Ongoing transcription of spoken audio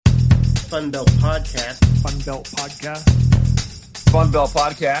FunBelt Podcast. FunBelt Podcast. FunBelt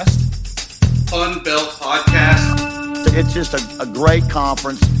Podcast. FunBelt Podcast. It's just a great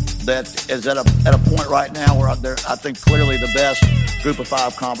conference that is at a point right now where they're, I think, clearly the best Group of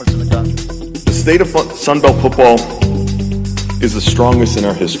Five conference in the country. The state of Sunbelt football is the strongest in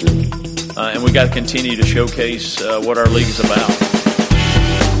our history. And we got to continue to showcase what our league is about.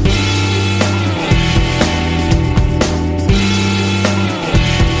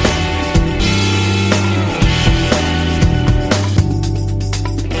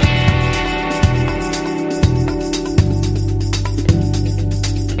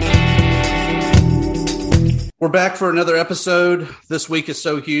 We're back for another episode. This week is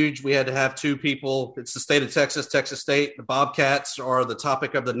so huge. We had to have two people. It's the state of Texas, Texas State. The Bobcats are the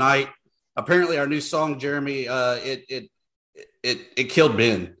topic of the night. Apparently, our new song, Jeremy, it killed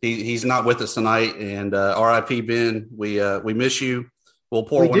Ben. He's not with us tonight, and R.I.P. Ben. We miss you. We'll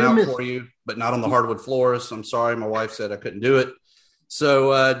pour one out for you, but not on the hardwood floors. I'm sorry, my wife said I couldn't do it.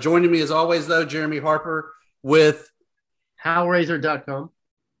 So joining me as always, though, Jeremy Harper with Howraiser.com.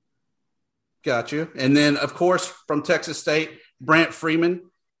 Got you. And then, of course, from Texas State, Brant Freeman,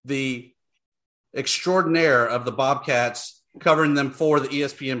 the extraordinaire of the Bobcats, covering them for the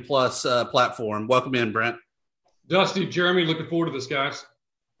ESPN Plus platform. Welcome in, Brent. Dusty, Jeremy, looking forward to this, guys.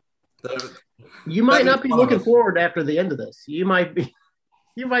 You might not be looking forward after the end of this. You might be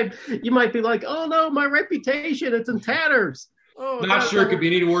like, oh no, my reputation, it's in tatters. Oh, not sure it could be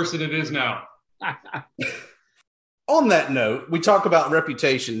any worse than it is now. On that note, we talk about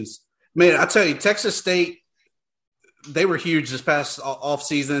reputations. Man, I tell you, Texas State, they were huge this past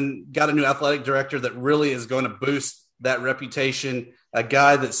offseason. Got a new athletic director that really is going to boost that reputation. A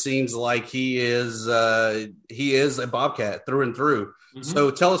guy that seems like he is a Bobcat through and through. Mm-hmm.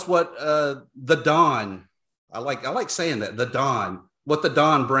 So tell us what the Don. I like saying that, the Don. What the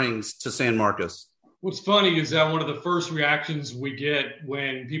Don brings to San Marcos. What's funny is that one of the first reactions we get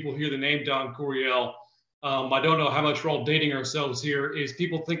when people hear the name Don Coryell. I don't know how much we're all dating ourselves here, is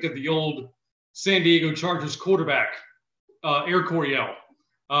people think of the old San Diego Chargers quarterback, Air Coryell,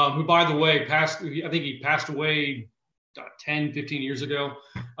 who, by the way, I think he passed away 10, 15 years ago.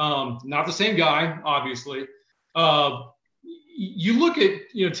 Not the same guy, obviously. You look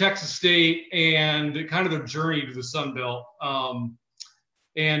at, Texas State and kind of their journey to the Sun Belt.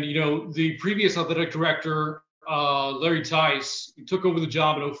 And, the previous athletic director, Larry Tice, took over the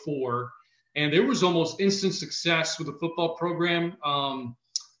job in 2004. And there was almost instant success with the football program.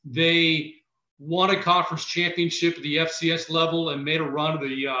 They won a conference championship at the FCS level and made a run to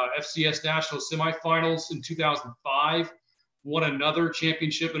the FCS national semifinals in 2005. Won another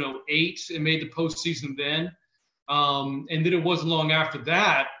championship in 2008 and made the postseason then. And then it wasn't long after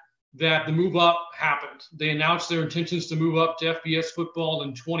that the move up happened. They announced their intentions to move up to FBS football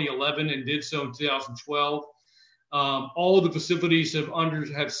in 2011 and did so in 2012. All of the facilities have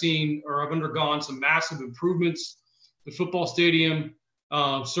undergone some massive improvements. The football stadium,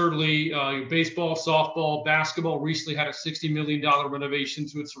 certainly baseball, softball, basketball recently had a $60 million renovation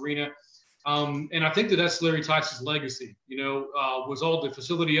to its arena. And I think that's Larry Tice's legacy, was all the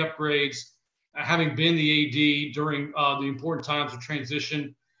facility upgrades, having been the AD during the important times of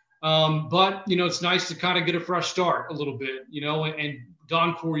transition. But, it's nice to kind of get a fresh start a little bit, and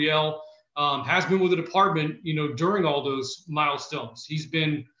Don Coryell has been with the department, during all those milestones. He's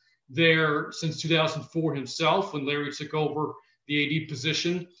been there since 2004 himself when Larry took over the AD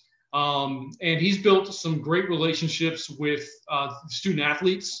position. And he's built some great relationships with student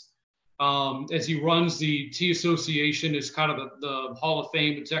athletes as he runs the T Association is kind of the Hall of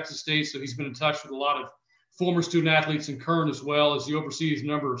Fame at Texas State. So he's been in touch with a lot of former student athletes and current as well as he oversees a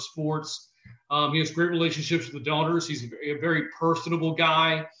number of sports. He has great relationships with the donors. He's a very personable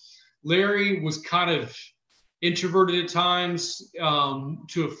guy. Larry was kind of introverted at times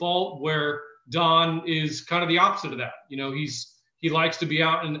to a fault, where Don is kind of the opposite of that. He likes to be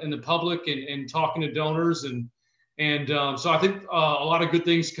out in the public and talking to donors. And so I think a lot of good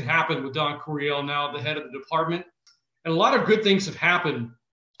things could happen with Don Coryell now, the head of the department. And a lot of good things have happened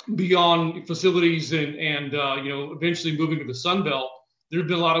beyond facilities and eventually moving to the Sun Belt. There's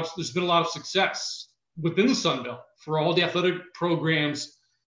been a lot of success within the Sun Belt for all the athletic programs.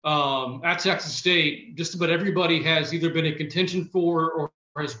 At Texas State, just about everybody has either been in contention for or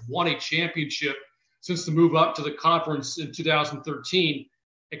has won a championship since the move up to the conference in 2013,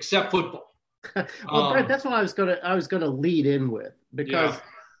 except football. Well, Brett, that's what I was gonna lead in with, because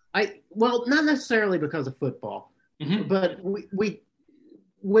not necessarily because of football, but we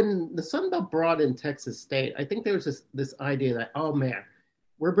when the Sun Belt brought in Texas State, I think there was this idea that, oh man,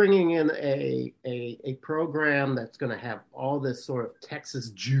 we're bringing in a program that's going to have all this sort of Texas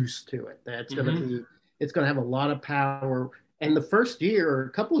juice to it. That's going to be, it's going to have a lot of power. And the first year or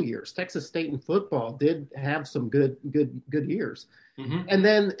a couple of years, Texas State in football did have some good years, and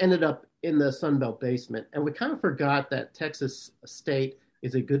then ended up in the Sunbelt basement. And we kind of forgot that Texas State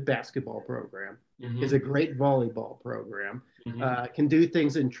is a good basketball program, is a great volleyball program, can do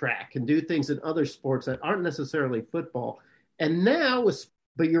things in track, can do things in other sports that aren't necessarily football. And now,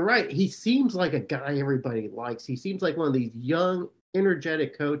 but you're right, he seems like a guy everybody likes. He seems like one of these young,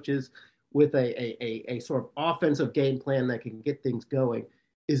 energetic coaches with a sort of offensive game plan that can get things going.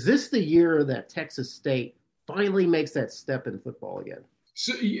 Is this the year that Texas State finally makes that step in football again?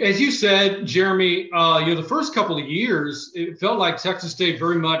 So, as you said, Jeremy, the first couple of years, it felt like Texas State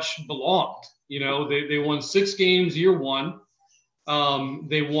very much belonged. They won 6 games year one.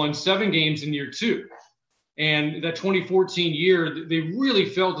 They won 7 games in year 2. And that 2014 year, they really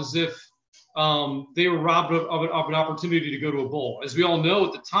felt as if they were robbed of an opportunity to go to a bowl. As we all know,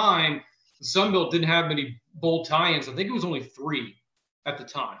 at the time, the Sun Belt didn't have many bowl tie-ins. I think it was only 3 at the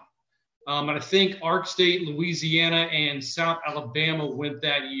time. And I think Ark State, Louisiana, and South Alabama went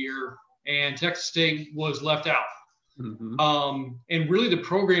that year, and Texas State was left out. And really the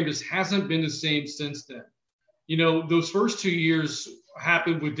program just hasn't been the same since then. Those first 2 years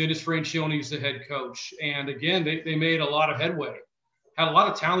happened with Dennis Franchione as the head coach. And again, they made a lot of headway, had a lot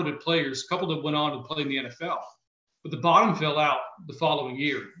of talented players, a couple that went on to play in the NFL. But the bottom fell out the following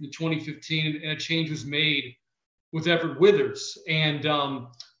year, in 2015, and a change was made with Everett Withers. And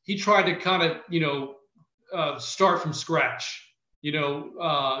he tried to kind of, start from scratch,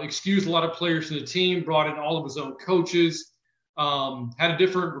 excused a lot of players from the team, brought in all of his own coaches, had a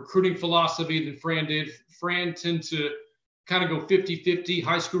different recruiting philosophy than Fran did. Fran tended to kind of go 50-50,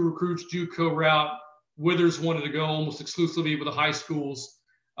 high school recruits, JUCO route. Withers wanted to go almost exclusively with the high schools,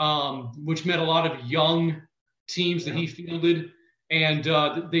 which meant a lot of young teams that he fielded. And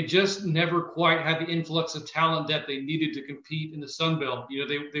they just never quite had the influx of talent that they needed to compete in the Sun Belt.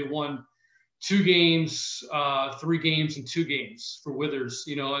 They won 2 games, 3 games, and 2 games for Withers,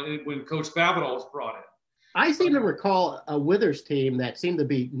 when Coach Spavital was brought in. I seem to recall a Withers team that seemed to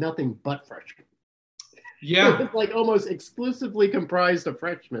be nothing but freshmen. Yeah. It was like almost exclusively comprised of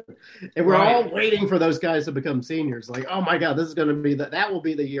freshmen. And we're all waiting for those guys to become seniors. Like, oh my God, this is going to be that will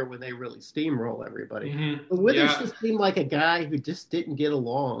be the year when they really steamroll everybody. But Withers just seemed like a guy who just didn't get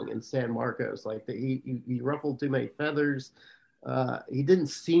along in San Marcos. Like he ruffled too many feathers. He didn't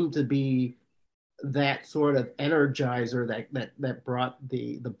seem to be that sort of energizer that brought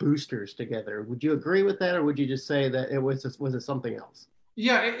the boosters together. Would you agree with that, or would you just say that was it something else?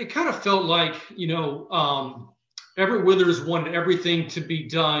 Yeah, it kind of felt like, Everett Withers wanted everything to be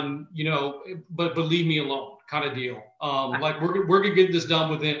done, but leave me alone kind of deal. Like we're going to get this done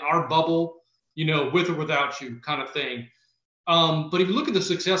within our bubble, with or without you kind of thing. But if you look at the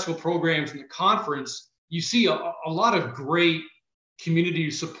successful programs in the conference, you see a lot of great community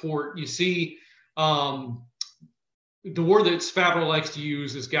support. You see the word that Spavital likes to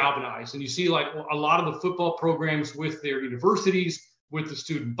use is galvanized. And you see like a lot of the football programs with their universities, with the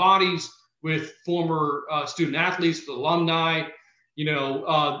student bodies, with former student athletes, with alumni,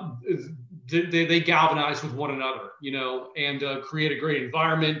 they galvanize with one another, and create a great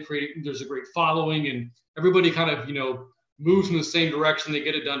environment, there's a great following, and everybody kind of, moves in the same direction. They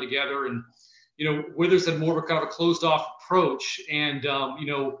get it done together. And, Withers had more of a kind of a closed off approach. And,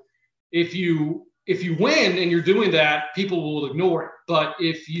 if you win and you're doing that, people will ignore it. But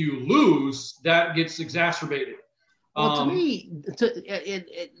if you lose, that gets exacerbated. Well, to me,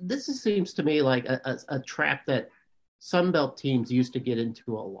 this seems to me like a trap that Sunbelt teams used to get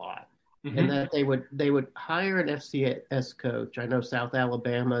into a lot, and that they would hire an FCS coach. I know South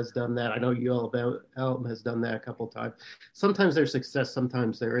Alabama has done that. I know ULM has done that a couple of times. Sometimes there's success,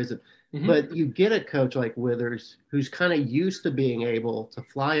 sometimes there isn't. But you get a coach like Withers who's kind of used to being able to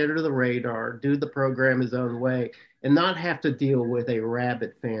fly under the radar, do the program his own way, and not have to deal with a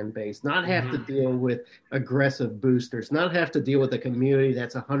rabid fan base, not have to deal with aggressive boosters, not have to deal with a community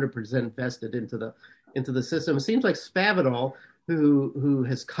that's 100% vested into the system. It seems like Spavital, who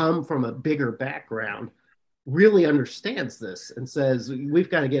has come from a bigger background, really understands this and says, we've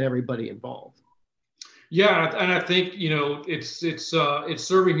got to get everybody involved. Yeah, and I think, it's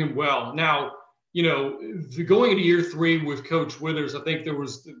serving him well. Now, going into year 3 with Coach Withers, I think there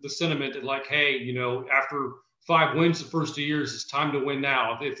was the sentiment that like, hey, after 5 wins the first 2 years, it's time to win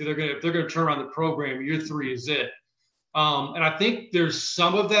now. If they're going to turn around the program, year 3 is it. And I think there's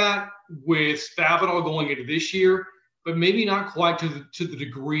some of that with Spavital going into this year. but maybe not quite to the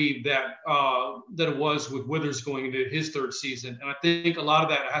degree that it was with Withers going into his third season. And I think a lot of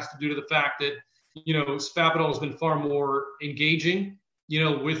that has to do to the fact that, Spavital has been far more engaging,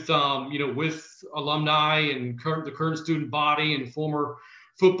 with alumni and the current student body and former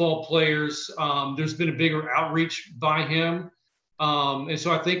football players. There's been a bigger outreach by him. And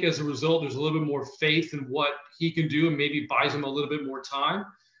so I think as a result, there's a little bit more faith in what he can do and maybe buys him a little bit more time.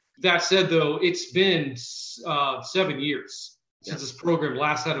 That said, though, it's been 7 years since this program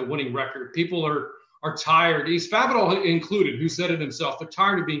last had a winning record. People are tired. Spavital included, who said it himself. They're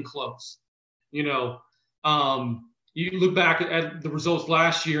tired of being close. You look back at the results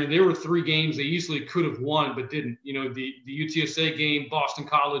last year, and there were 3 games they easily could have won but didn't. The UTSA game, Boston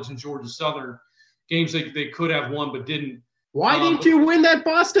College, and Georgia Southern, games they could have won but didn't. Why didn't you win that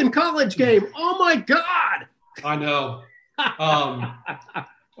Boston College game? Oh, my God. I know.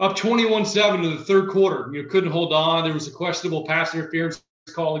 Up 21-7 in the third quarter. Couldn't hold on. There was a questionable pass interference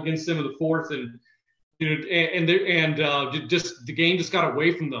call against them in the fourth, and just the game just got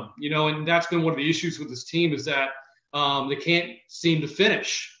away from them. And that's been one of the issues with this team is that they can't seem to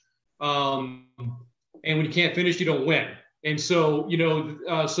finish. And when you can't finish, you don't win. And so,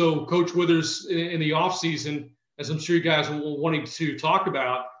 so Coach Withers in the offseason, as I'm sure you guys are wanting to talk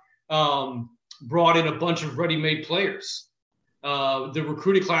about, brought in a bunch of ready-made players. The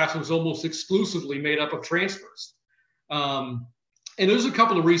recruiting class was almost exclusively made up of transfers. And there's a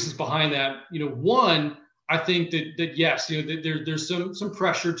couple of reasons behind that. One, I think that yes, there's some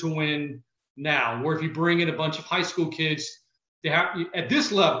pressure to win now, where if you bring in a bunch of high school kids, at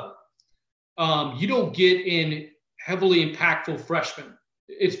this level, you don't get in heavily impactful freshmen.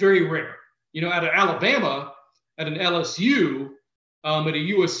 It's very rare. At an Alabama, at an LSU, at a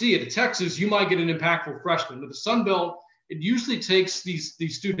USC, at a Texas, you might get an impactful freshman. At the Sun Belt, it usually takes these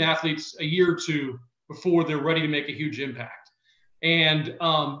student athletes a year or two before they're ready to make a huge impact. And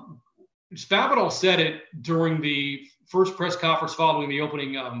Spavital said it during the first press conference following the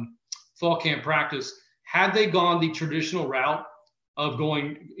opening fall camp practice. Had they gone the traditional route of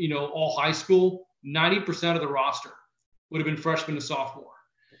going, all high school, 90% of the roster would have been freshmen and sophomore.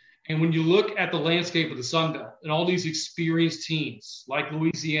 And when you look at the landscape of the Sun Belt and all these experienced teams like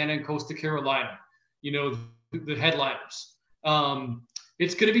Louisiana and Coastal Carolina, the headliners,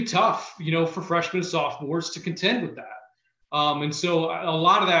 it's going to be tough, for freshmen and sophomores to contend with that. And so a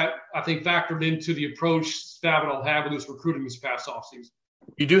lot of that, I think, factored into the approach Spavital had with his recruiting this past offseason.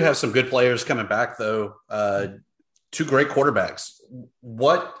 You do have some good players coming back, though. 2 great quarterbacks.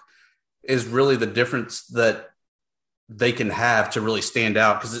 What is really the difference that they can have to really stand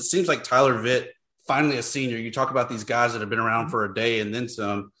out? Because it seems like Tyler Vitt, finally a senior. You talk about these guys that have been around for a day and then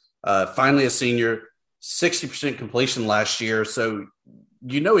some. Finally a senior, 60% completion last year. So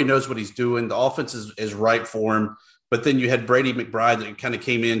he knows what he's doing. The offense is right for him. But then you had Brady McBride that kind of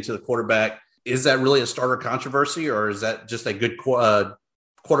came into the quarterback. Is that really a starter controversy, or is that just a good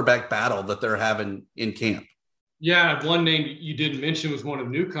quarterback battle that they're having in camp? Yeah, one name you didn't mention was one of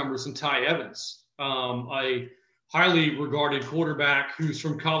the newcomers, and Ty Evans, a highly regarded quarterback who's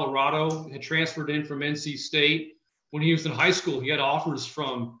from Colorado, had transferred in from NC State. When he was in high school, he had offers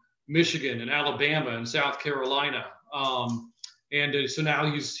from Michigan and Alabama and South Carolina. So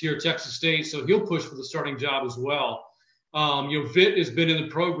now he's here at Texas State, so he'll push for the starting job as well. Vitt has been in the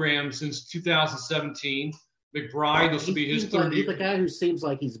program since 2017. McBride, this will be his third year. He's the guy who seems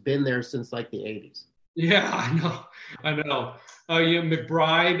like he's been there since like the 80s. Yeah, I know.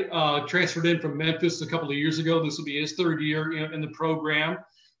 McBride transferred in from Memphis a couple of years ago. This will be his third year in the program.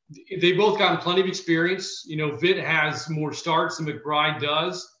 They both gotten plenty of experience. Vitt has more starts than McBride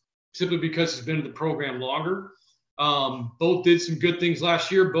does, simply because he's been in the program longer. Both did some good things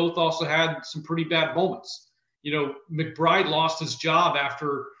last year. Both also had some pretty bad moments. McBride lost his job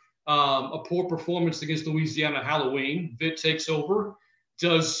after a poor performance against Louisiana Halloween. Vitt takes over,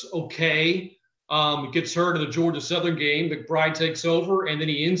 does okay, gets hurt in the Georgia Southern game. McBride takes over, and then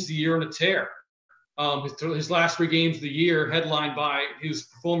he ends the year on a tear. His last 3 games of the year, headlined by his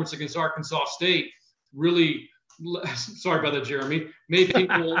performance against Arkansas State, really, sorry about that, Jeremy, made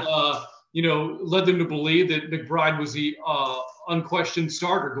people, led them to believe that McBride was the unquestioned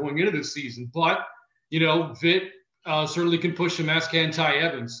starter going into this season. But, Vitt certainly can push him, as can Ty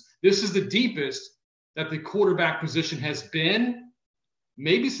Evans. This is the deepest that the quarterback position has been,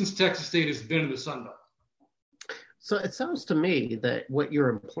 maybe since Texas State has been in the Sun Belt. So it sounds to me that what you're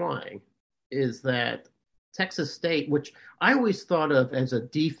implying is that Texas State, which I always thought of as a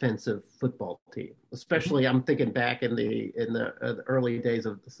defensive football team, especially I'm thinking back in the early days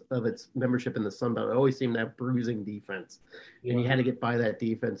of its membership in the Sun Belt, it always seemed to have bruising defense, and you had to get by that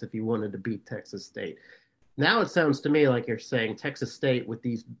defense if you wanted to beat Texas State. Now it sounds to me like you're saying Texas State with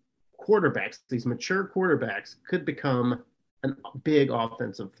these quarterbacks, these mature quarterbacks, could become a big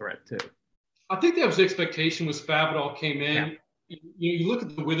offensive threat too. I think that was the expectation when Spavital came in. Yeah. You look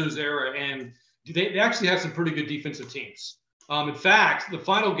at the Withers era, and they actually have some pretty good defensive teams. In fact, the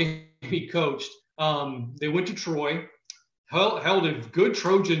final game he coached, they went to Troy, held a good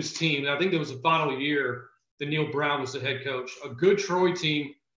Trojans team. I think that was the final year that Neil Brown was the head coach. A good Troy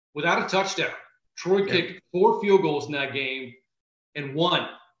team without a touchdown. Troy kicked 4 field goals in that game and won.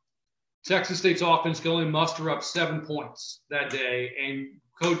 Texas State's offense could only muster up 7 points that day, and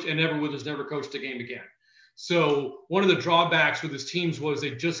Ever Withers never coached a game again. So one of the drawbacks with his teams was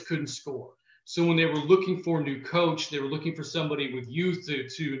they just couldn't score. So when they were looking for a new coach, they were looking for somebody with youth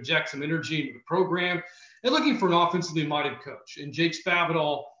to inject some energy into the program, and looking for an offensively minded coach. And Jake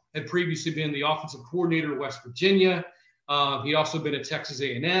Spavital had previously been the offensive coordinator at West Virginia. He'd also been at Texas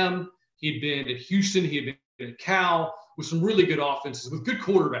A&M. He'd been at Houston. He had been at Cal with some really good offenses, with good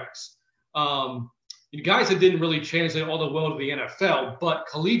quarterbacks. Guys that didn't really translate all that well to the NFL, but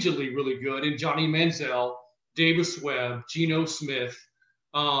collegiately really good. And Johnny Manziel, Davis Webb, Geno Smith,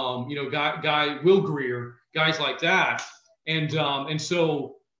 guy Will Grier, guys like that. And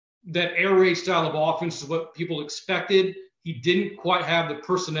so that air raid style of offense is what people expected. He didn't quite have the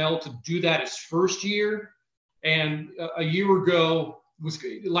personnel to do that his first year. And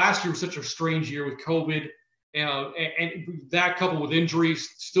last year was such a strange year with COVID. And that coupled with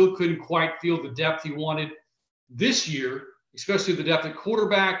injuries, still couldn't quite feel the depth he wanted. This year, especially the depth at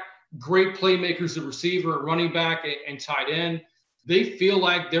quarterback, great playmakers at receiver, running back, and tight end. They feel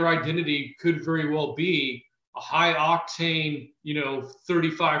like their identity could very well be a high octane,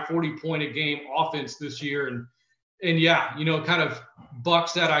 35, 40 point a game offense this year. And kind of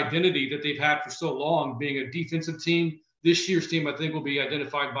bucks that identity that they've had for so long, being a defensive team. This year's team, I think, will be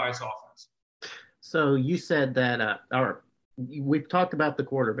identified by its offense. So you said that, we've talked about the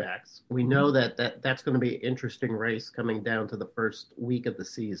quarterbacks. We know that's going to be an interesting race coming down to the first week of the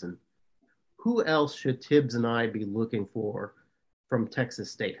season. Who else should Tibbs and I be looking for from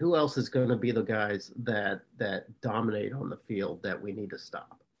Texas State? Who else is going to be the guys that dominate on the field that we need to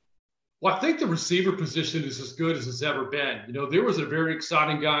stop? Well, I think the receiver position is as good as it's ever been. There was a very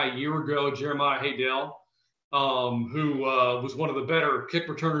exciting guy a year ago, Jeremiah Haydell, who was one of the better kick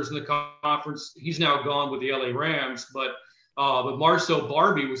returners in the conference. He's now gone with the LA Rams, but Marcel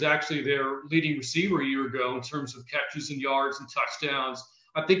Barbie was actually their leading receiver a year ago in terms of catches and yards and touchdowns.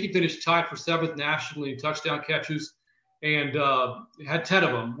 I think he finished tied for 7th nationally in touchdown catches and had 10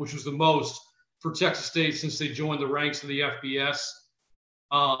 of them, which was the most for Texas State since they joined the ranks of the FBS.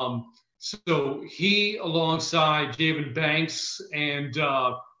 So he, alongside David Banks and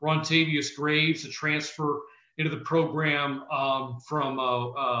Rontavius Graves, a transfer into the program from,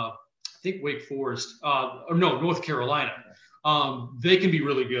 I think, Wake Forest, North Carolina. They can be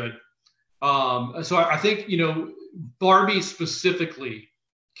really good. So I think, Barbie specifically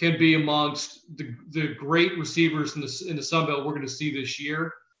can be amongst the great receivers in the Sun Belt we're going to see this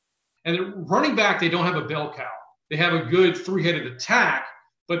year. And running back, they don't have a bell cow. They have a good 3-headed attack,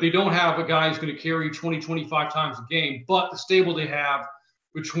 but they don't have a guy who's going to carry 20, 25 times a game. But the stable they have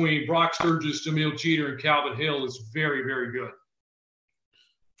between Brock Sturgis, Jamil Jeter, and Calvin Hill is very, very good.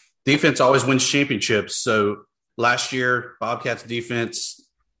 Defense always wins championships. So last year, Bobcats defense,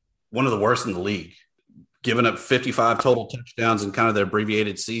 one of the worst in the league, giving up 55 total touchdowns in kind of the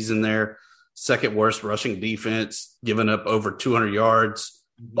abbreviated season there. Second worst rushing defense, giving up over 200 yards.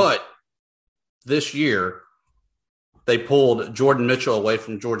 Mm-hmm. But this year, they pulled Jordan Mitchell away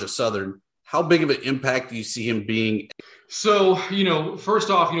from Georgia Southern. How big of an impact do you see him being? So, first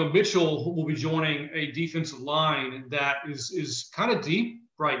off, Mitchell will be joining a defensive line that is kind of deep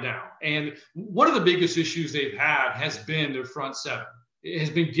right now. And one of the biggest issues they've had has been their front seven. It has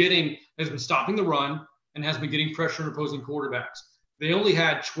been stopping the run and has been getting pressure on opposing quarterbacks. They only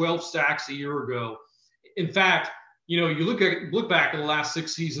had 12 sacks a year ago. In fact, you look back at the last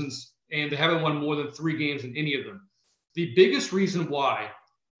 6 seasons, and they haven't won more than 3 games in any of them. The biggest reason why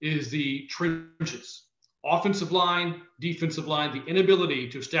is the trenches. Offensive line, defensive line, the inability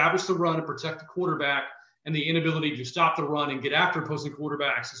to establish the run and protect the quarterback, and the inability to stop the run and get after opposing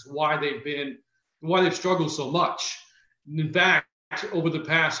quarterbacks is why they've struggled so much. In fact, over the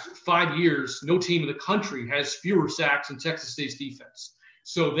past 5 years, no team in the country has fewer sacks than Texas State's defense.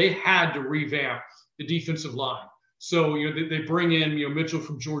 So they had to revamp the defensive line. So they bring in Mitchell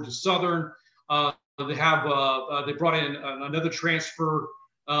from Georgia Southern. They brought in another transfer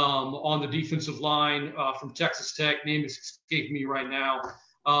on the defensive line from Texas Tech. Name is escaping me right now.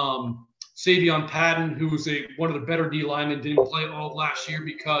 Savion Patton, who was one of the better D linemen, didn't play all of last year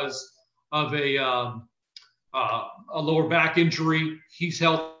because of a a lower back injury. He's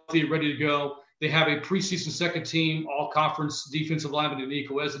healthy, ready to go. They have a preseason second team, all-conference defensive lineman in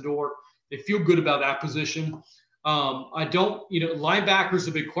Nico Isidore. They feel good about that position. Linebacker is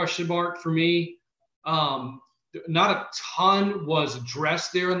a big question mark for me. Not a ton was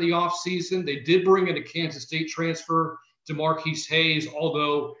addressed there in the offseason. They did bring in a Kansas State transfer, DeMarquise Hayes,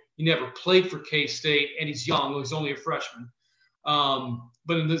 although he never played for K-State, and he's young. He's only a freshman.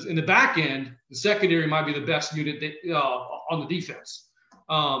 But in the back end, the secondary might be the best unit on the defense.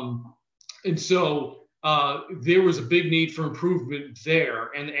 And so there was a big need for improvement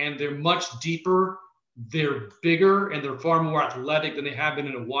there. And they're much deeper, they're bigger, and they're far more athletic than they have been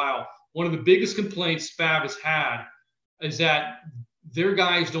in a while. One of the biggest complaints Spav has had is that their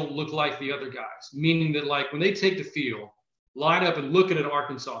guys don't look like the other guys, meaning that, like, when they take the field, line up and look at an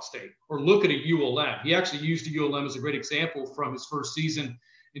Arkansas State or look at a ULM. He actually used a ULM as a great example from his first season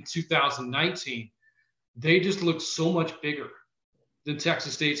in 2019. They just look so much bigger than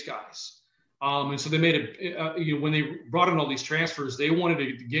Texas State's guys. And so they made when they brought in all these transfers, they wanted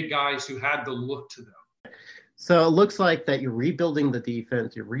to get guys who had the look to them. So it looks like that you're rebuilding the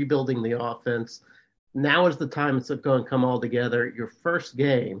defense, you're rebuilding the offense. Now is the time it's going to come all together. Your first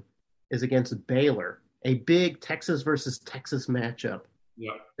game is against Baylor, a big Texas versus Texas matchup.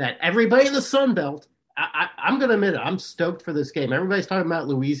 Yeah. That everybody in the Sun Belt, I'm going to admit it, I'm stoked for this game. Everybody's talking about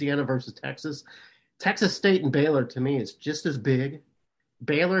Louisiana versus Texas. Texas State and Baylor, to me, is just as big.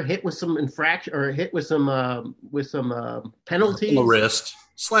 Baylor hit with some infraction or hit with some penalties. On the wrist.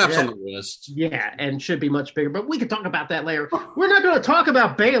 Slaps on the wrist. Yeah, and should be much bigger. But we can talk about that later. We're not going to talk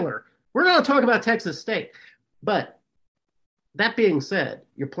about Baylor. We're going to talk about Texas State. But that being said,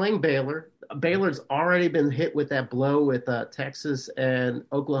 you're playing Baylor. Baylor's already been hit with that blow with Texas and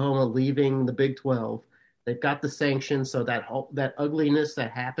Oklahoma leaving the Big 12. They've got the sanctions, so that ugliness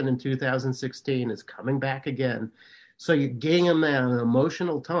that happened in 2016 is coming back again. So you're getting them at an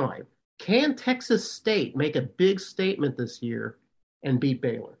emotional time. Can Texas State make a big statement this year and beat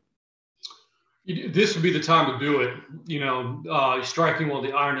Baylor? This would be the time to do it. Striking while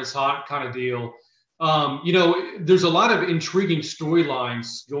the iron is hot kind of deal. There's a lot of intriguing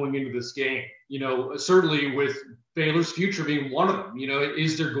storylines going into this game, certainly with Baylor's future being one of them.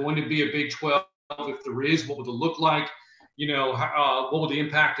 Is there going to be a Big 12? If there is, what would it look like? What would the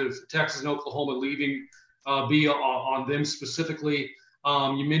impact of Texas and Oklahoma leaving be on them specifically?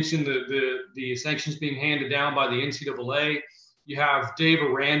 You mentioned the sanctions being handed down by the NCAA. You have Dave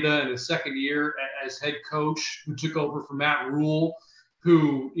Aranda in his second year as head coach, who took over from Matt Rule,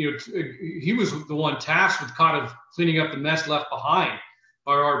 who, he was the one tasked with kind of cleaning up the mess left behind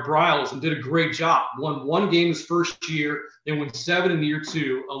by Art Briles, and did a great job. Won one game his first year, then won 7 in year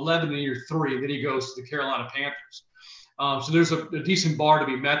 2, 11 in year 3, and then he goes to the Carolina Panthers. So there's a decent bar to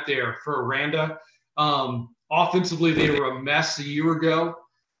be met there for Aranda. Offensively, they were a mess a year ago.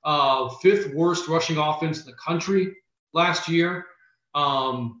 5th worst rushing offense in the country last year.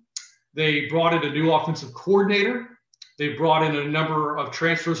 They brought in a new offensive coordinator. They brought in a number of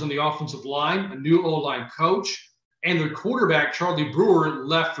transfers on the offensive line, a new O-line coach, and their quarterback, Charlie Brewer,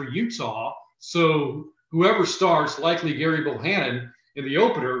 left for Utah. So whoever starts, likely Gary Bohannon in the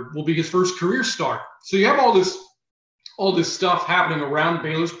opener, will be his first career start. So you have all this stuff happening around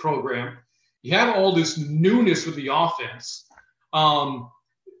Baylor's program. You have all this newness with the offense.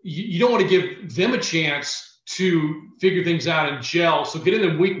 You don't want to give them a chance to figure things out and gel. So getting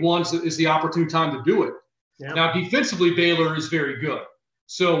in week 1 is the opportune time to do it. Yep. Now, defensively, Baylor is very good.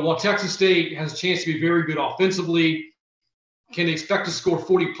 So while Texas State has a chance to be very good offensively, can they expect to score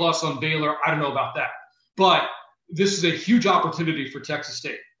 40-plus on Baylor? I don't know about that. But this is a huge opportunity for Texas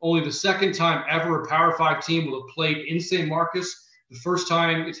State. Only the second time ever a Power 5 team will have played in St. Marcus. The first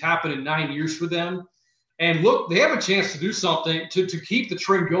time it's happened in 9 years for them. And look, they have a chance to do something to keep the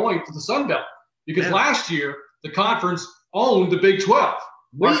trend going for the Sun Belt. Because last year, the conference owned the Big 12.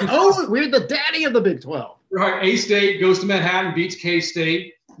 We're the daddy of the Big 12. Right. A-State goes to Manhattan, beats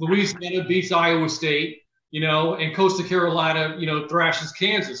K-State. Louisiana beats Iowa State, and Coastal Carolina, thrashes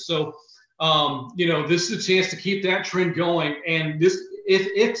Kansas. So, this is a chance to keep that trend going. And this,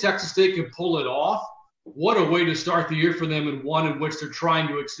 if Texas State can pull it off, what a way to start the year for them, and one in which they're trying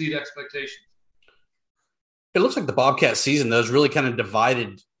to exceed expectations. It looks like the Bobcat season, though, is really kind of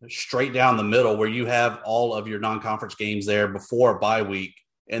divided straight down the middle, where you have all of your non-conference games there before a bye week,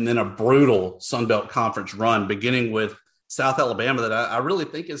 and then a brutal Sun Belt Conference run, beginning with South Alabama, that I really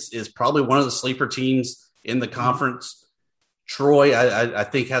think is probably one of the sleeper teams in the conference. Troy, I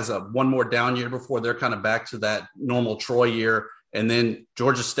think, has one more down year before they're kind of back to that normal Troy year. And then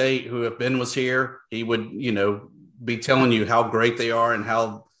Georgia State, who, if Ben was here, he would, be telling you how great they are and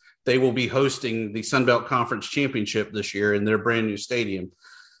how they will be hosting the FunBelt Conference Championship this year in their brand new stadium.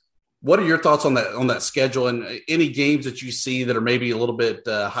 What are your thoughts on that schedule, and any games that you see that are maybe a little bit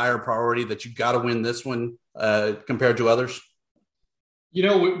higher priority that you got to win this one compared to others? You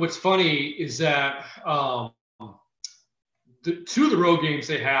know, what's funny is that the two of the road games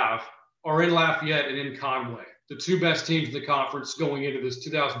they have are in Lafayette and in Conway, the two best teams in the conference going into this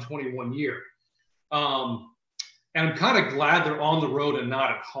 2021 year. And I'm kind of glad they're on the road and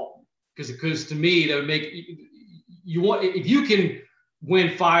not at home, because to me that would make if you can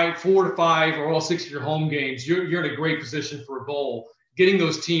win 4 to 5 or all 6 of your home games, you're in a great position for a bowl. Getting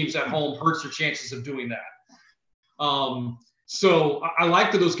those teams at home hurts your chances of doing that. So I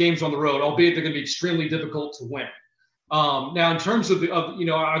like that those games on the road, albeit they're going to be extremely difficult to win. Now, in terms of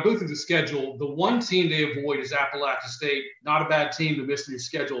I go through the schedule. The one team they avoid is Appalachia State. Not a bad team to miss in your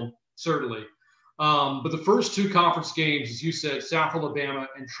schedule, certainly. But the first two conference games, as you said, South Alabama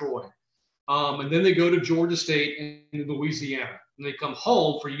and Troy. And then they go to Georgia State and Louisiana. And they come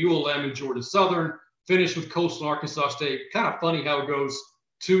home for ULM and Georgia Southern, finish with Coastal and Arkansas State. Kind of funny how it goes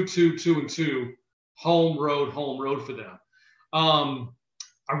 2-2-2-2, home road for them.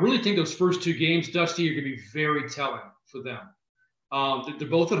 I really think those first two games, Dusty, are going to be very telling for them. They're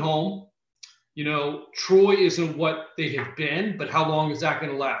both at home. You know, Troy isn't what they have been, but how long is that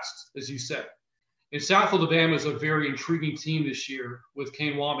going to last, as you said? And South Alabama is a very intriguing team this year with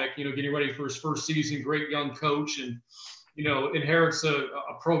Kane Womack, getting ready for his first season, great young coach, and, inherits a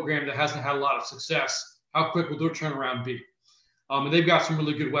program that hasn't had a lot of success. How quick will their turnaround be? And they've got some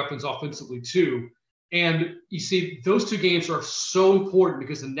really good weapons offensively too. And you see, those two games are so important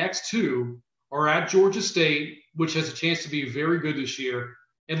because the next two are at Georgia State, which has a chance to be very good this year,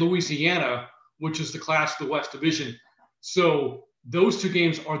 and Louisiana, which is the class of the West Division. So those two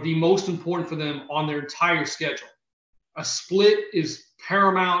games are the most important for them on their entire schedule. A split is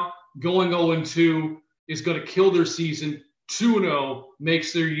paramount. Going 0-2 is going to kill their season. 2-0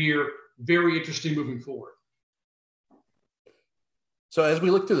 makes their year very interesting moving forward. So as we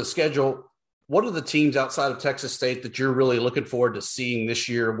look through the schedule, what are the teams outside of Texas State that you're really looking forward to seeing this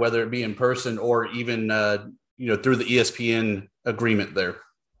year, whether it be in person or even through the ESPN agreement there?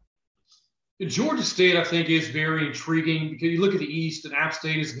 Georgia State, I think, is very intriguing because you look at the East, and App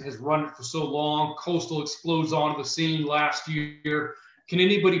State has run it for so long. Coastal explodes onto the scene last year. Can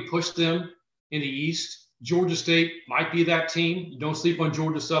anybody push them in the East? Georgia State might be that team. You don't sleep on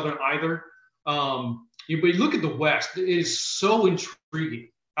Georgia Southern either. But you look at the West, it is so intriguing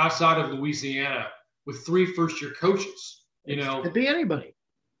outside of Louisiana with 3 first-year coaches. It could be anybody.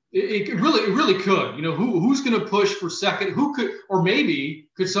 It really could. Who's going to push for second? Who could, or maybe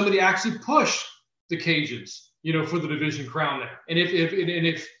could somebody actually push the Cajuns, for the division crown there? And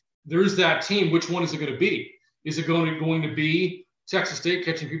if there's that team, which one is it going to be? Is it going to be Texas State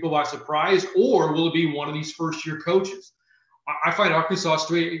catching people by surprise, or will it be one of these first-year coaches? I find Arkansas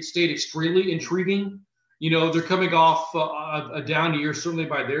State extremely intriguing. They're coming off a down year, certainly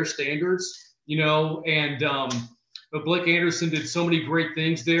by their standards. But Blake Anderson did so many great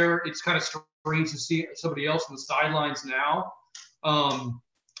things there. It's kind of strange to see somebody else on the sidelines now.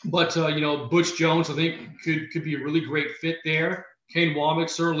 But Butch Jones, I think, could be a really great fit there. Kane Womack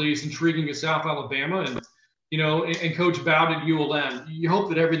certainly is intriguing at South Alabama. And, and Coach Bowd at ULM. You hope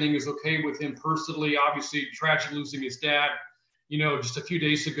that everything is okay with him personally. Obviously, tragic losing his dad, just a few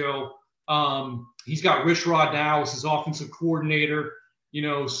days ago. He's got Rich Rod now as his offensive coordinator,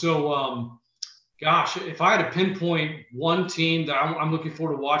 gosh, if I had to pinpoint one team that I'm looking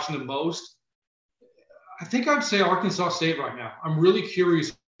forward to watching the most, I think I'd say Arkansas State right now. I'm really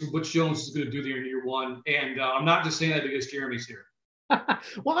curious what Butch Jones is going to do there in year one. And I'm not just saying that because Jeremy's here.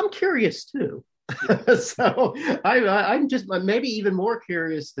 Well, I'm curious too. So I'm just maybe even more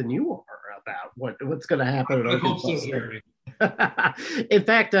curious than you are about what's going to happen at Arkansas State. In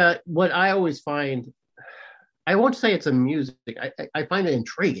fact, what I always find, I won't say it's amusing, I find it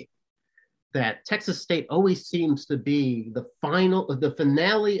intriguing that Texas State always seems to be the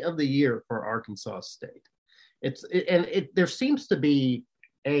finale of the year for Arkansas State. There seems to be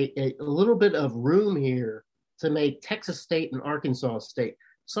a little bit of room here to make Texas State and Arkansas State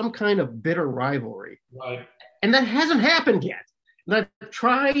some kind of bitter rivalry. Right. And that hasn't happened yet. And I've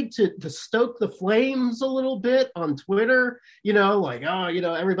tried to stoke the flames a little bit on Twitter,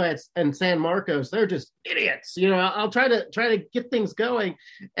 everybody in San Marcos, they're just idiots. I'll try to get things going,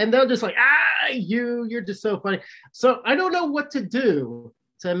 and they'll just you're just so funny. So I don't know what to do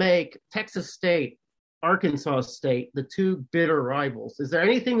to make Texas State, Arkansas State, the two bitter rivals. Is there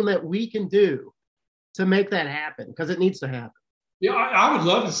anything that we can do to make that happen? Because it needs to happen. Yeah, I would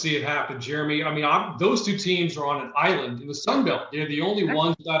love to see it happen, Jeremy. I mean, those two teams are on an island in the Sun Belt. They're the only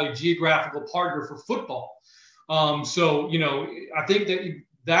ones without a geographical partner for football. So, I think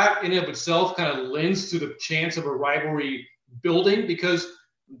that in and of itself kind of lends to the chance of a rivalry building, because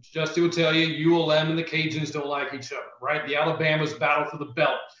Justy will tell you, ULM and the Cajuns don't like each other, right? The Alabamas battle for the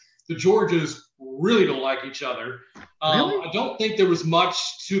belt. The Georgias really don't like each other. Really? I don't think there was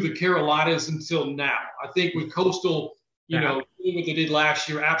much to the Carolinas until now. I think with Coastal, doing what they did last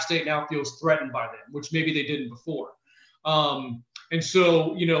year, App State now feels threatened by them, which maybe they didn't before. And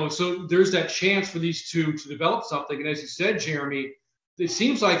so, so there's that chance for these two to develop something. And as you said, Jeremy, it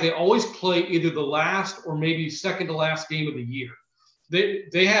seems like they always play either the last or maybe second to last game of the year.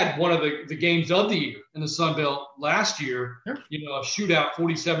 They had one of the games of the year in the Sun Belt last year, a shootout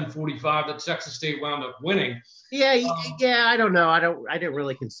 47-45 that Texas State wound up winning. Yeah, I don't know. I didn't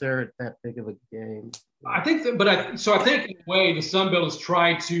really consider it that big of a game. I think I think in a way the Sun Belt has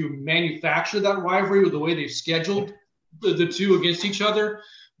tried to manufacture that rivalry with the way they've scheduled the two against each other,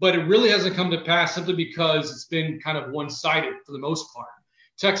 but it really hasn't come to pass simply because it's been kind of one-sided for the most part.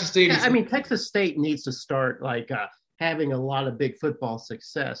 Texas State Texas State needs to start having a lot of big football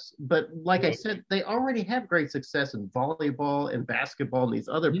success. But like I said, they already have great success in volleyball and basketball and these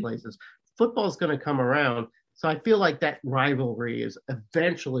other places. Football's going to come around. So I feel like that rivalry is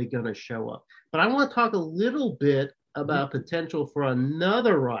eventually going to show up. But I want to talk a little bit about potential for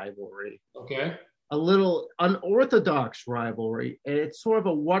another rivalry. Okay. A little unorthodox rivalry. And it's sort of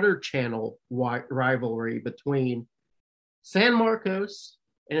a water channel rivalry between San Marcos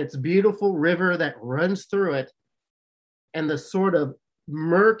and its beautiful river that runs through it, and the sort of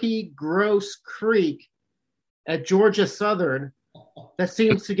murky, gross creek at Georgia Southern that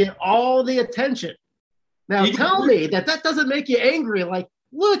seems to get all the attention. Now, tell me that doesn't make you angry. Like,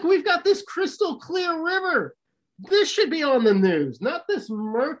 look, we've got this crystal clear river. This should be on the news, not this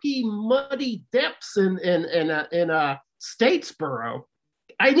murky, muddy depths in Statesboro.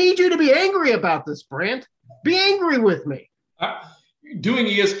 I need you to be angry about this, Brant. Be angry with me. Doing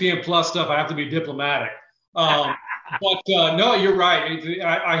ESPN Plus stuff, I have to be diplomatic. But no, you're right.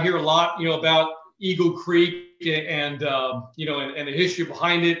 I hear a lot, about Eagle Creek and and the history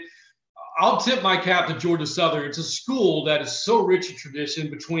behind it. I'll tip my cap to Georgia Southern. It's a school that is so rich in tradition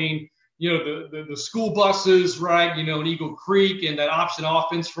between, the school buses, right? In Eagle Creek and that option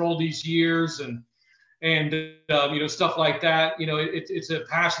offense for all these years and stuff like that. It's a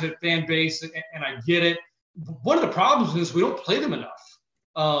passionate fan base, and I get it. One of the problems is we don't play them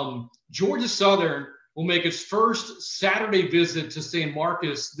enough. Georgia Southern will make its first Saturday visit to San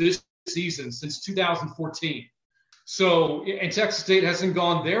Marcos this season since 2014. So, and Texas State hasn't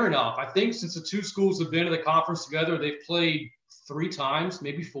gone there enough. I think since the two schools have been in the conference together, they've played 3 times,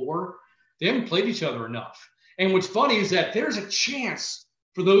 maybe 4. They haven't played each other enough. And what's funny is that there's a chance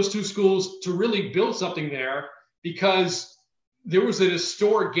for those two schools to really build something there, because there was an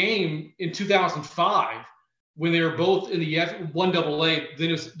historic game in 2005 when they were both in the 1AA,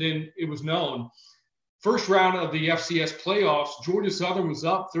 then it was known. First round of the FCS playoffs, Georgia Southern was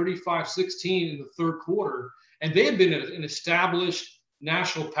up 35-16 in the third quarter, and they had been an established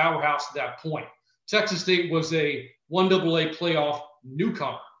national powerhouse at that point. Texas State was a 1AA playoff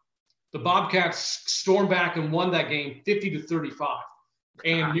newcomer. The Bobcats stormed back and won that game 50-35,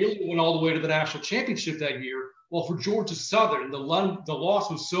 and nearly went all the way to the national championship that year. Well, for Georgia Southern, the loss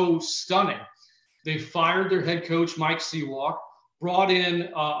was so stunning. They fired their head coach, Mike Seawalk, brought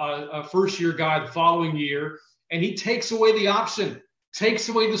in a first-year guy the following year, and he takes away the option, takes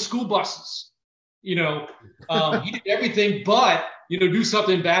away the school buses. He did everything but, do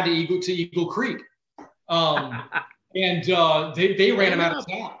something bad to Eagle Creek. And they ran him out of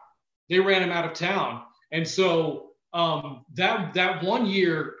town. They ran him out of town. And so that 1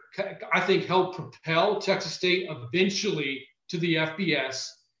 year, I think, helped propel Texas State eventually to the FBS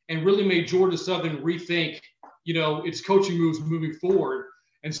and really made Georgia Southern rethink its coaching moves moving forward.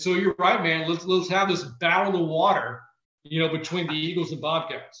 And so you're right, man. Let's have this battle of the water, between the Eagles and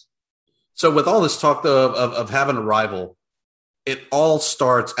Bobcats. So with all this talk of having a rival, it all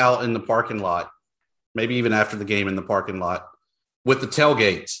starts out in the parking lot, maybe even after the game in the parking lot, with the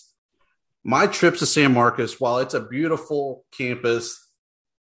tailgates. My trips to San Marcos, while it's a beautiful campus,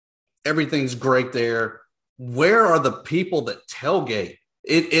 everything's great there. Where are the people that tailgate?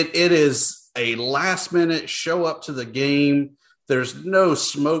 It is a last minute show up to the game. There's no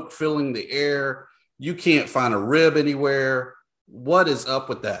smoke filling the air. You can't find a rib anywhere. What is up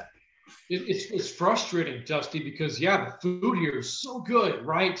with that? It's frustrating, Dusty, because the food here is so good,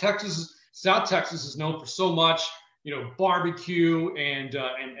 right? South Texas is known for so much, barbecue and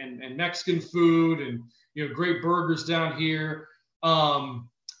Mexican food and great burgers down here.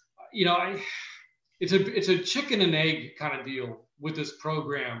 It's a chicken and egg kind of deal with this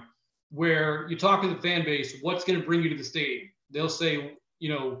program, where you talk to the fan base, what's going to bring you to the stadium? They'll say,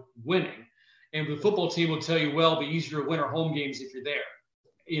 winning. And the football team will tell you, well, it'll be easier to win our home games if you're there,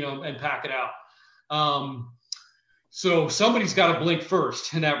 and pack it out. So somebody's got to blink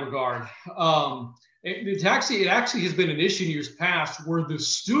first in that regard. It actually has been an issue in years past where the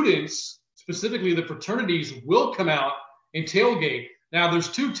students, specifically the fraternities, will come out and tailgate. Now, there's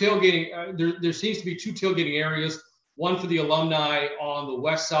two tailgating. There seems to be two tailgating areas, one for the alumni on the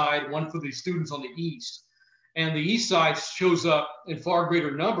west side, one for the students on the east. And the east side shows up in far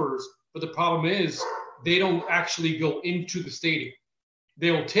greater numbers, but the problem is they don't actually go into the stadium.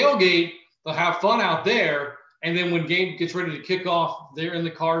 They'll tailgate, they'll have fun out there, and then when game gets ready to kick off, they're in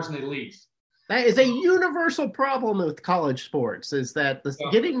the cars and they leave. That is a universal problem with college sports, is that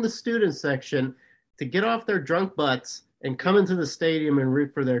getting the student section to get off their drunk butts and come into the stadium and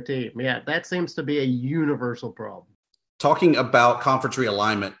root for their team. Yeah, that seems to be a universal problem. Talking about conference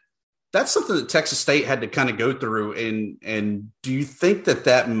realignment, that's something that Texas State had to kind of go through. And do you think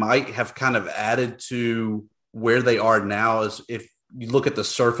that might have kind of added to where they are now, as if you look at the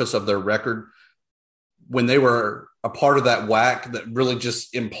surface of their record, when they were a part of that WAC that really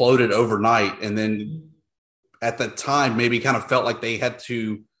just imploded overnight, and then at the time maybe kind of felt like they had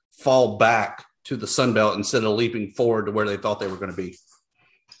to fall back to the Sun Belt instead of leaping forward to where they thought they were going to be?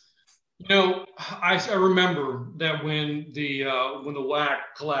 I remember that when the WAC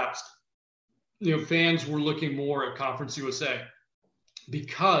collapsed, fans were looking more at Conference USA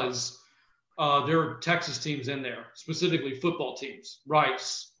because there are Texas teams in there, specifically football teams.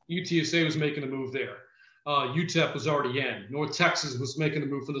 Rice, UTSA was making a move there. UTEP was already in. North Texas was making the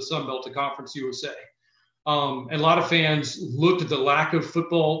move from the Sun Belt to Conference USA. And a lot of fans looked at the lack of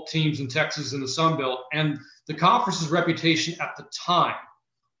football teams in Texas and the Sun Belt, and the conference's reputation at the time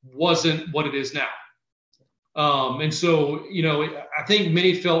wasn't what it is now. And so, I think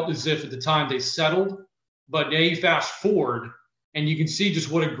many felt as if at the time they settled, but now you fast forward and you can see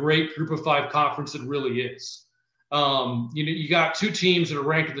just what a great Group of 5 conference it really is. You got two teams that are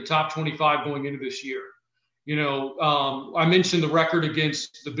ranked in the top 25 going into this year. I mentioned the record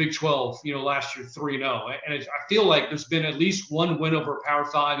against the Big 12, last year 3-0. And I feel like there's been at least one win over Power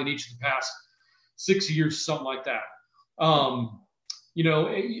 5 in each of the past 6 years, something like that.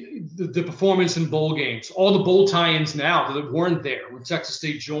 The performance in bowl games, all the bowl tie-ins now that weren't there when Texas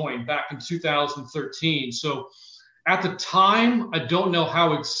State joined back in 2013. So at the time, I don't know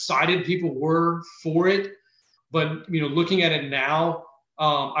how excited people were for it, but, looking at it now,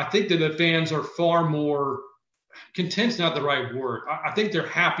 I think that the fans are far more content's not the right word. I think they're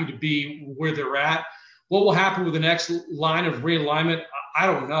happy to be where they're at. What will happen with the next line of realignment? I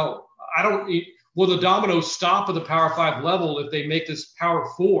don't know. Will the dominoes stop at the Power 5 level if they make this Power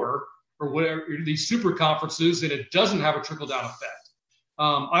 4 or whatever, these super conferences, and it doesn't have a trickle-down effect?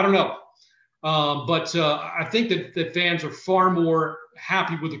 I don't know. But I think that fans are far more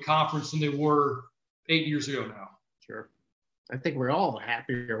happy with the conference than they were 8 years ago now. Sure. I think we're all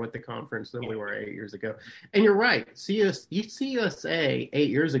happier with the conference than we were 8 years ago. And you're right. CUSA 8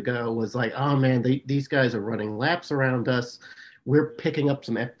 years ago was like, oh, man, these guys are running laps around us. We're picking up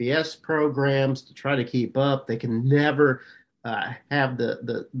some FBS programs to try to keep up. They can never have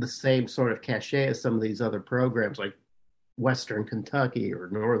the same sort of cachet as some of these other programs like Western Kentucky or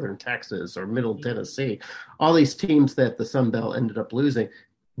Northern Texas or Middle Tennessee, all these teams that the Sun Belt ended up losing.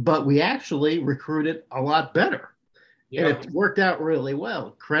 But we actually recruited a lot better. Yeah. And it worked out really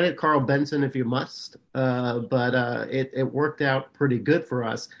well. Credit Carl Benson if you must, but it worked out pretty good for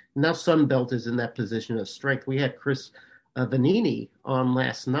us. Now Sun Belt is in that position of strength. We had Chris Vanini on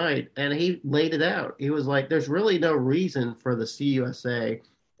last night, and he laid it out. He was like, there's really no reason for the CUSA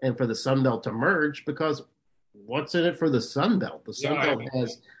and for the Sun Belt to merge, because what's in it for the Sun Belt? The Sun Belt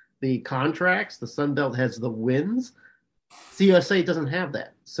has the contracts. The Sun Belt has the wins. CUSA doesn't have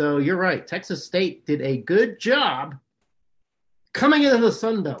that. So you're right. Texas State did a good job coming into the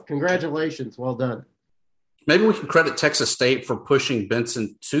Sun Belt. Congratulations. Well done. Maybe we can credit Texas State for pushing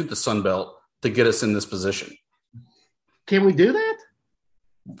Benson to the Sun Belt to get us in this position. Can we do that?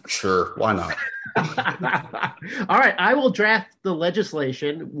 Sure. Why not? All right. I will draft the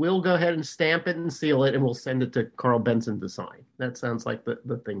legislation. We'll go ahead and stamp it and seal it, and we'll send it to Carl Benson to sign. That sounds like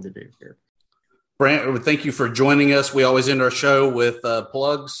the thing to do here. Brant, thank you for joining us. We always end our show with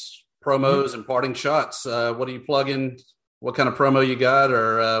plugs, promos, and parting shots. What are you plugging? What kind of promo you got,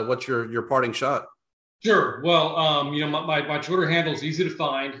 or what's your parting shot? Sure. Well, my Twitter handle is easy to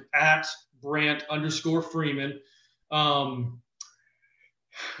find, at Brant_Freeman.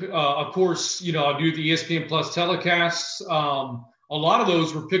 Of course, I do the ESPN Plus telecasts. A lot of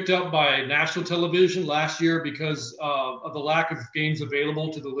those were picked up by national television last year because of the lack of games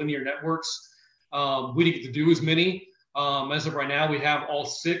available to the linear networks. We didn't get to do as many. As of right now, we have all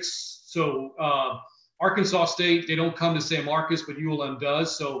 6. So Arkansas State, they don't come to San Marcos, but ULM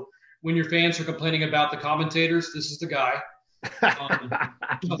does. So when your fans are complaining about the commentators, this is the guy.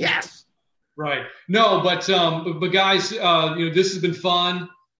 Yes. Right. No, but guys, this has been fun.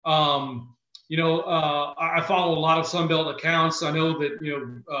 I follow a lot of Sunbelt accounts. I know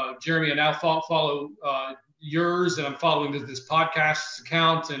that, Jeremy, I now follow yours, and I'm following this podcast's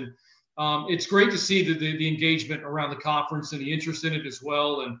account. And it's great to see the engagement around the conference and the interest in it as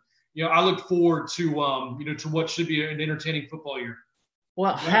well. And, I look forward to what should be an entertaining football year.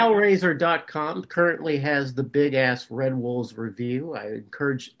 Well, Hellraiser.com currently has the Big Ass Red Wolves review. I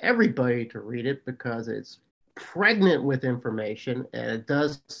encourage everybody to read it because it's pregnant with information, and it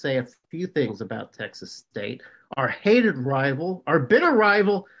does say a few things about Texas State, our hated rival, our bitter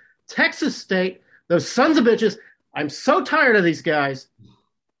rival, Texas State, those sons of bitches. I'm so tired of these guys.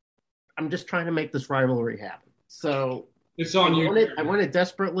 I'm just trying to make this rivalry happen. So it's on you. I want it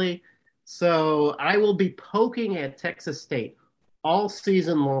desperately. So I will be poking at Texas State all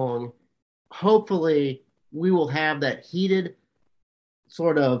season long. Hopefully we will have that heated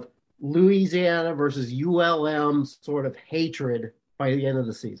sort of Louisiana versus ULM sort of hatred by the end of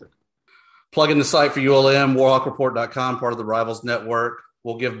the season. Plug in the site for ULM, warhawkreport.com, part of the Rivals Network.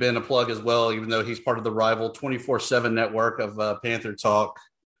 We'll give Ben a plug as well, even though he's part of the Rival 24/7 network of Panther Talk.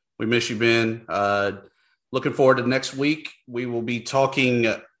 We miss you, Ben. Looking forward to next week. We will be talking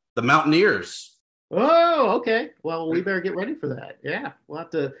the Mountaineers. Oh, okay. Well, we better get ready for that. Yeah, we'll have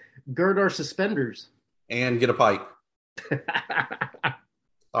to gird our suspenders. And get a pipe.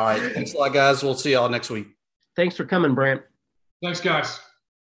 All right. Thanks a lot, guys. We'll see y'all next week. Thanks for coming, Brant. Thanks, guys.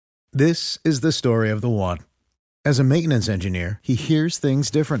 This is the story of the one. As a maintenance engineer, he hears things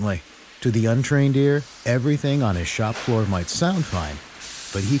differently. To the untrained ear, everything on his shop floor might sound fine,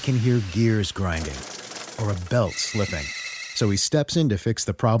 but he can hear gears grinding or a belt slipping. So he steps in to fix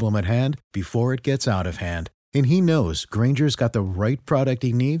the problem at hand before it gets out of hand. And he knows Grainger's got the right product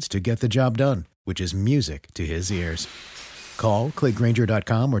he needs to get the job done, which is music to his ears. Call, click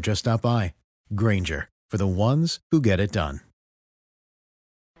Grainger.com, or just stop by. Grainger, for the ones who get it done.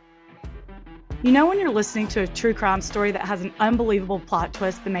 You know when you're listening to a true crime story that has an unbelievable plot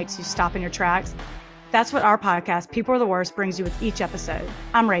twist that makes you stop in your tracks? That's what our podcast, People Are the Worst, brings you with each episode.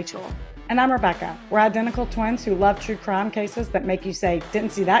 I'm Rachel. And I'm Rebecca. We're identical twins who love true crime cases that make you say,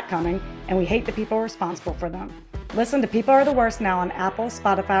 didn't see that coming, and we hate the people responsible for them. Listen to People Are the Worst now on Apple,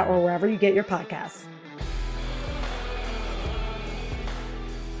 Spotify, or wherever you get your podcasts.